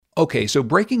Okay, so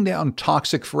breaking down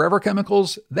toxic forever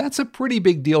chemicals, that's a pretty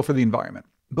big deal for the environment.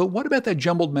 But what about that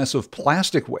jumbled mess of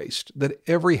plastic waste that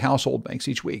every household makes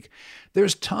each week?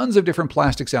 There's tons of different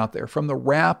plastics out there, from the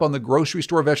wrap on the grocery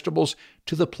store vegetables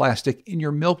to the plastic in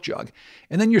your milk jug.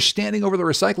 And then you're standing over the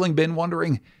recycling bin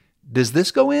wondering, does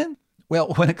this go in?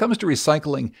 Well, when it comes to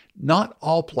recycling, not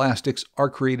all plastics are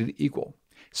created equal.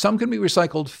 Some can be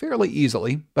recycled fairly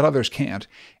easily, but others can't.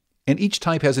 And each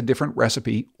type has a different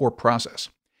recipe or process.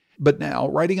 But now,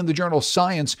 writing in the journal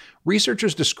Science,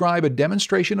 researchers describe a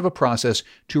demonstration of a process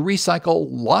to recycle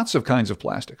lots of kinds of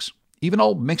plastics, even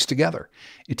all mixed together.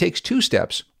 It takes two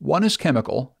steps. One is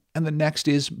chemical, and the next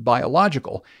is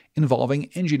biological,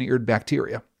 involving engineered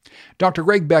bacteria. Dr.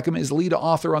 Greg Beckham is lead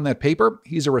author on that paper.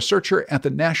 He's a researcher at the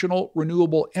National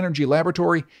Renewable Energy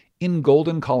Laboratory in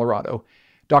Golden, Colorado.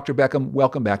 Dr. Beckham,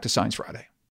 welcome back to Science Friday.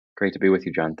 Great to be with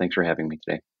you, John. Thanks for having me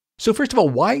today. So first of all,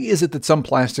 why is it that some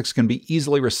plastics can be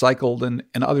easily recycled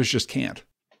and others just can't?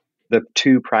 The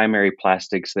two primary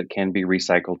plastics that can be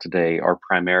recycled today are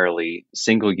primarily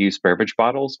single-use beverage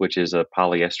bottles, which is a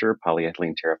polyester,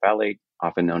 polyethylene terephthalate,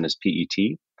 often known as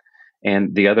PET.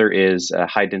 And the other is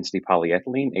high-density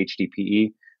polyethylene,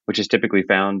 HDPE, which is typically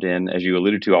found in, as you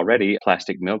alluded to already,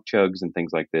 plastic milk jugs and things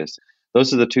like this.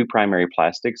 Those are the two primary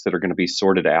plastics that are going to be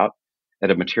sorted out at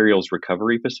a materials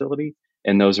recovery facility.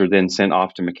 And those are then sent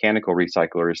off to mechanical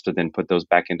recyclers to then put those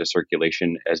back into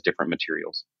circulation as different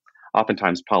materials.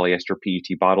 Oftentimes, polyester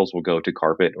PET bottles will go to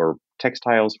carpet or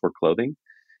textiles for clothing,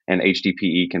 and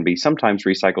HDPE can be sometimes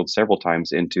recycled several times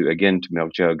to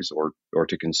milk jugs or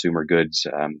to consumer goods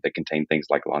that contain things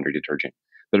like laundry detergent.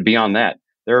 But beyond that,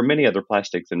 there are many other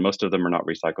plastics, and most of them are not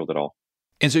recycled at all.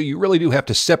 And so you really do have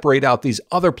to separate out these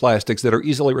other plastics that are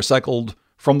easily recycled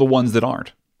from the ones that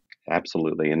aren't.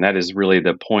 Absolutely. And that is really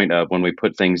the point of when we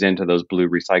put things into those blue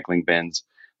recycling bins,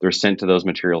 they're sent to those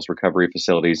materials recovery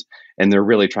facilities, and they're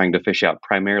really trying to fish out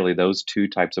primarily those two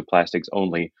types of plastics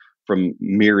only from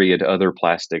myriad other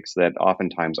plastics that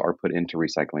oftentimes are put into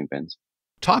recycling bins.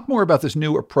 Talk more about this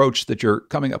new approach that you're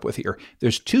coming up with here.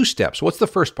 There's two steps. What's the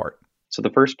first part? So the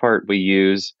first part, we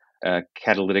use a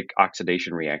catalytic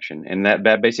oxidation reaction. And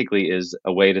that basically is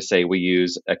a way to say we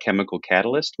use a chemical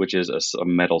catalyst, which is a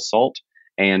metal salt,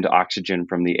 and oxygen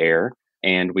from the air.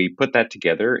 And we put that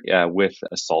together with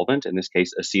a solvent, in this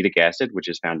case, acetic acid, which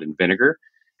is found in vinegar.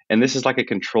 And this is like a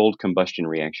controlled combustion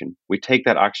reaction. We take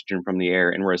that oxygen from the air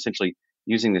and we're essentially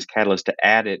using this catalyst to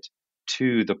add it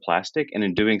to the plastic. And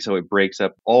in doing so, it breaks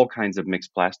up all kinds of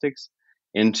mixed plastics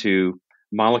into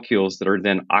molecules that are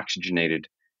then oxygenated.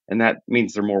 And that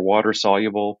means they're more water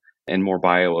soluble and more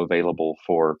bioavailable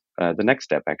for the next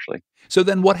step, actually. So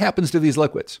then what happens to these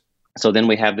liquids? So then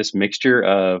we have this mixture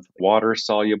of water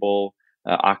soluble,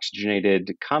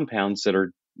 oxygenated compounds that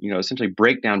are, essentially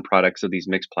breakdown products of these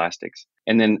mixed plastics.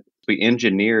 And then we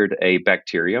engineered a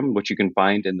bacterium, which you can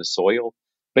find in the soil,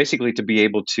 basically to be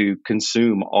able to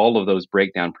consume all of those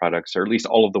breakdown products, or at least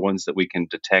all of the ones that we can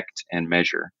detect and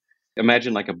measure.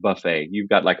 Imagine like a buffet. You've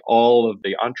got like all of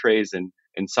the entrees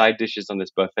and side dishes on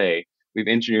this buffet. We've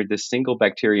engineered this single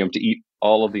bacterium to eat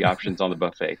all of the options on the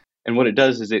buffet. And what it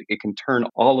does is it can turn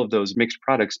all of those mixed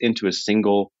products into a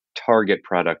single target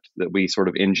product that we sort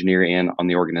of engineer in on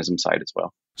the organism side as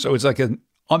well. So it's like an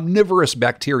omnivorous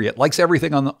bacteria. It likes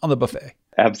everything on the buffet.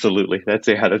 Absolutely. That's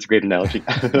a great analogy.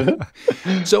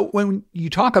 So when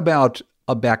you talk about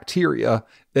a bacteria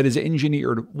that is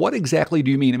engineered, what exactly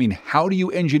do you mean? I mean, how do you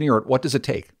engineer it? What does it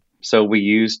take? So we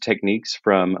use techniques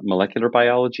from molecular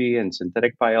biology and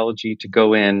synthetic biology to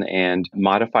go in and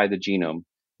modify the genome.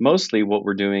 Mostly what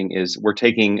we're doing is we're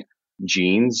taking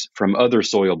genes from other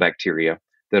soil bacteria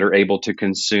that are able to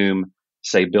consume,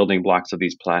 say, building blocks of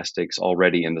these plastics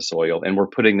already in the soil, and we're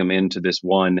putting them into this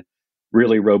one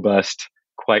really robust,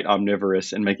 quite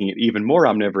omnivorous, and making it even more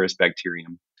omnivorous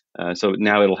bacterium. So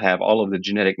now it'll have all of the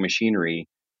genetic machinery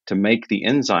to make the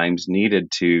enzymes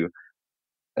needed to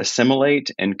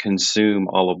assimilate and consume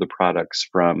all of the products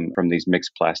from these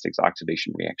mixed plastics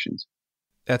oxidation reactions.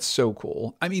 That's so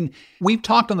cool. I mean, we've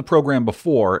talked on the program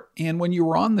before, and when you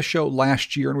were on the show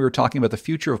last year and we were talking about the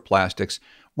future of plastics,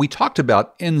 we talked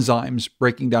about enzymes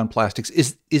breaking down plastics.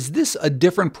 Is this a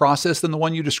different process than the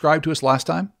one you described to us last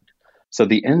time? So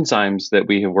the enzymes that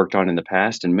we have worked on in the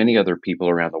past, and many other people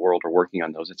around the world are working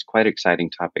on those, it's quite an exciting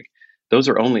topic. Those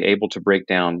are only able to break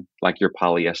down like your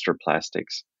polyester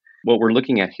plastics. What we're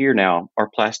looking at here now are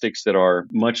plastics that are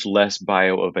much less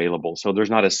bioavailable. So there's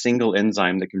not a single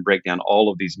enzyme that can break down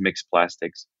all of these mixed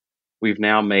plastics. We've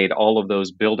now made all of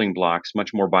those building blocks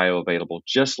much more bioavailable,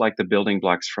 just like the building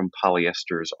blocks from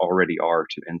polyesters already are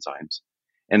to enzymes.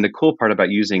 And the cool part about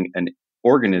using an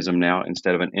organism now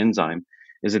instead of an enzyme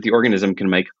is that the organism can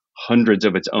make hundreds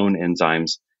of its own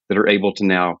enzymes that are able to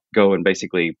now go and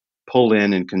basically pull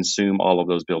in and consume all of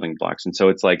those building blocks. And so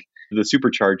it's like the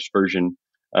supercharged version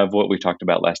of what we talked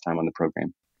about last time on the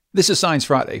program. This is Science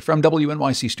Friday from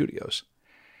WNYC Studios.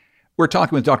 We're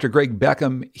talking with Dr. Greg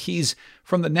Beckham. He's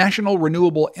from the National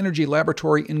Renewable Energy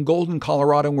Laboratory in Golden,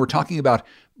 Colorado, and we're talking about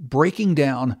breaking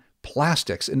down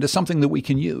plastics into something that we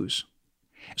can use.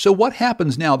 So what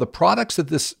happens now? The products that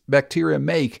this bacteria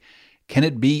make, can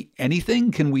it be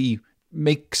anything? Can we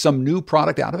make some new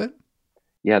product out of it?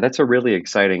 Yeah, that's a really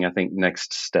exciting, I think,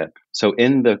 next step. So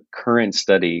in the current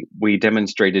study, we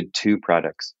demonstrated two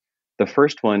products. The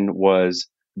first one was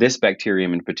this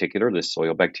bacterium in particular, this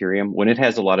soil bacterium. When it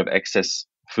has a lot of excess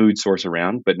food source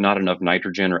around, but not enough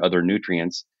nitrogen or other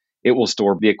nutrients, it will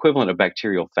store the equivalent of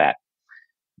bacterial fat.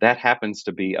 That happens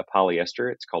to be a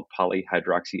polyester. It's called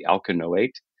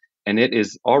polyhydroxyalkanoate, and it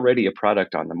is already a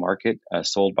product on the market,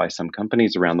 sold by some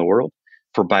companies around the world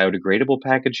for biodegradable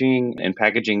packaging and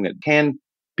packaging that can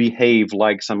behave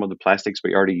like some of the plastics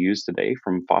we already use today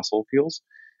from fossil fuels.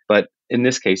 But in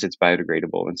this case, it's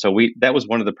biodegradable. And so that was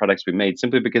one of the products we made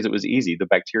simply because it was easy. The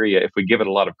bacteria, if we give it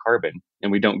a lot of carbon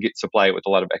and we don't supply it with a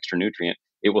lot of extra nutrient,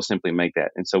 it will simply make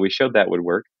that. And so we showed that would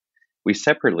work. We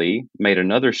separately made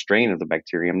another strain of the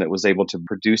bacterium that was able to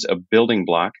produce a building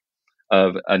block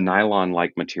of a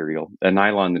nylon-like material, a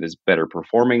nylon that is better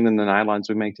performing than the nylons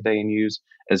we make today and use,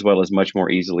 as well as much more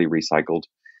easily recycled.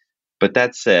 But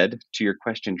that said, to your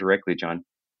question directly, John,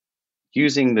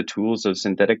 using the tools of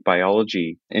synthetic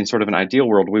biology in sort of an ideal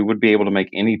world, we would be able to make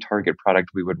any target product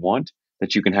we would want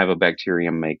that you can have a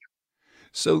bacterium make.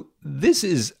 So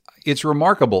it's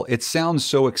remarkable. It sounds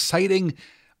so exciting.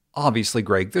 Obviously,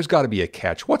 Greg, there's got to be a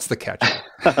catch. What's the catch?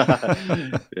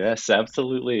 Yes,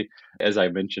 absolutely. As I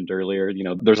mentioned earlier,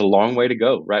 there's a long way to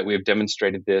go, right? We have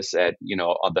demonstrated this at,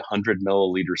 on the 100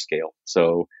 milliliter scale.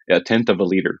 So a tenth of a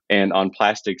liter, and on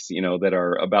plastics, that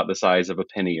are about the size of a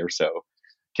penny or so.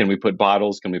 Can we put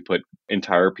bottles? Can we put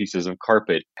entire pieces of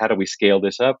carpet? How do we scale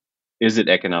this up? Is it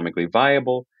economically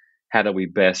viable? How do we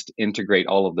best integrate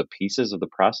all of the pieces of the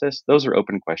process? Those are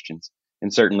open questions.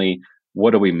 And certainly,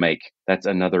 what do we make? That's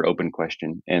another open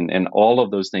question. And all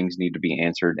of those things need to be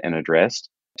answered and addressed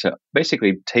to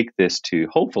basically take this to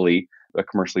hopefully a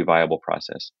commercially viable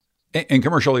process. And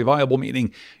commercially viable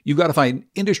meaning you've got to find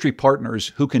industry partners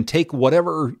who can take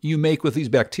whatever you make with these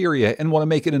bacteria and want to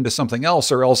make it into something else,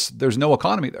 or else there's no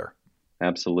economy there.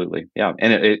 Absolutely. Yeah.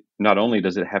 And it not only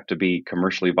does it have to be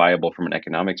commercially viable from an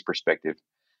economics perspective,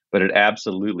 but it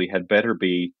absolutely had better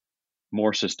be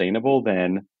more sustainable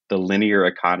than the linear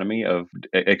economy of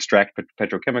extract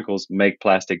petrochemicals, make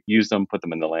plastic, use them, put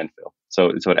them in the landfill. So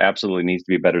it absolutely needs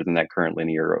to be better than that current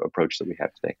linear approach that we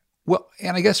have today. Well,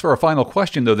 and I guess for a final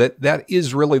question, though, that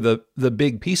is really the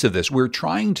big piece of this. We're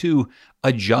trying to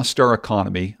adjust our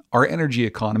economy, our energy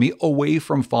economy, away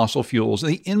from fossil fuels.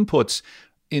 The inputs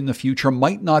in the future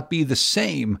might not be the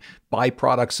same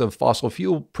byproducts of fossil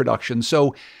fuel production.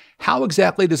 So how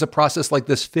exactly does a process like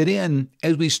this fit in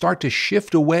as we start to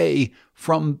shift away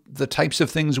from the types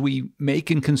of things we make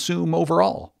and consume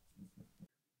overall?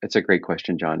 It's a great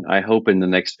question, John. I hope in the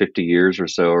next 50 years or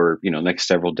so, or next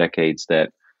several decades,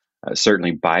 that certainly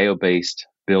bio-based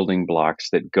building blocks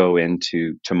that go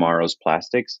into tomorrow's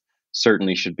plastics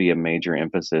certainly should be a major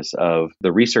emphasis of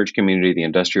the research community, the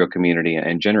industrial community,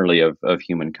 and generally of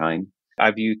humankind.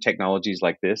 I view technologies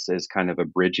like this as kind of a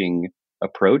bridging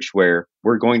approach where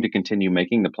we're going to continue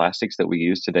making the plastics that we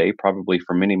use today, probably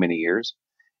for many, many years.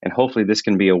 And hopefully this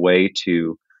can be a way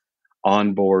to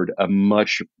onboard a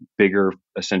much bigger,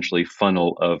 essentially,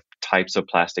 funnel of types of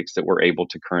plastics that we're able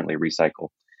to currently recycle.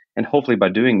 And hopefully by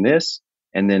doing this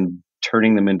and then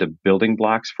turning them into building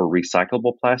blocks for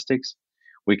recyclable plastics,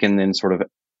 we can then sort of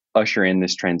usher in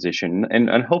this transition. And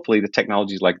hopefully the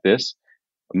technologies like this,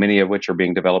 many of which are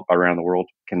being developed around the world,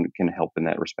 can help in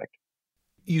that respect.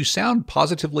 You sound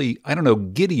positively,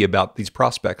 giddy about these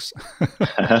prospects.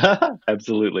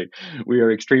 Absolutely. We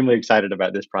are extremely excited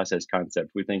about this process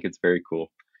concept. We think it's very cool.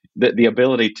 The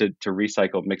ability to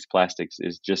recycle mixed plastics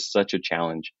is just such a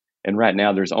challenge. And right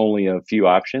now, there's only a few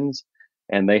options,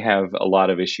 and they have a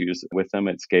lot of issues with them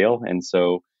at scale. And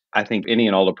so I think any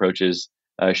and all approaches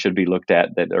should be looked at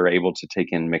that are able to take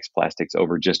in mixed plastics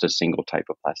over just a single type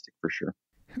of plastic, for sure.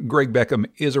 Greg Beckham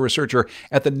is a researcher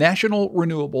at the National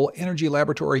Renewable Energy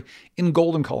Laboratory in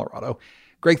Golden, Colorado.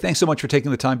 Greg, thanks so much for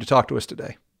taking the time to talk to us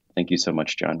today. Thank you so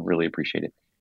much, John. Really appreciate it.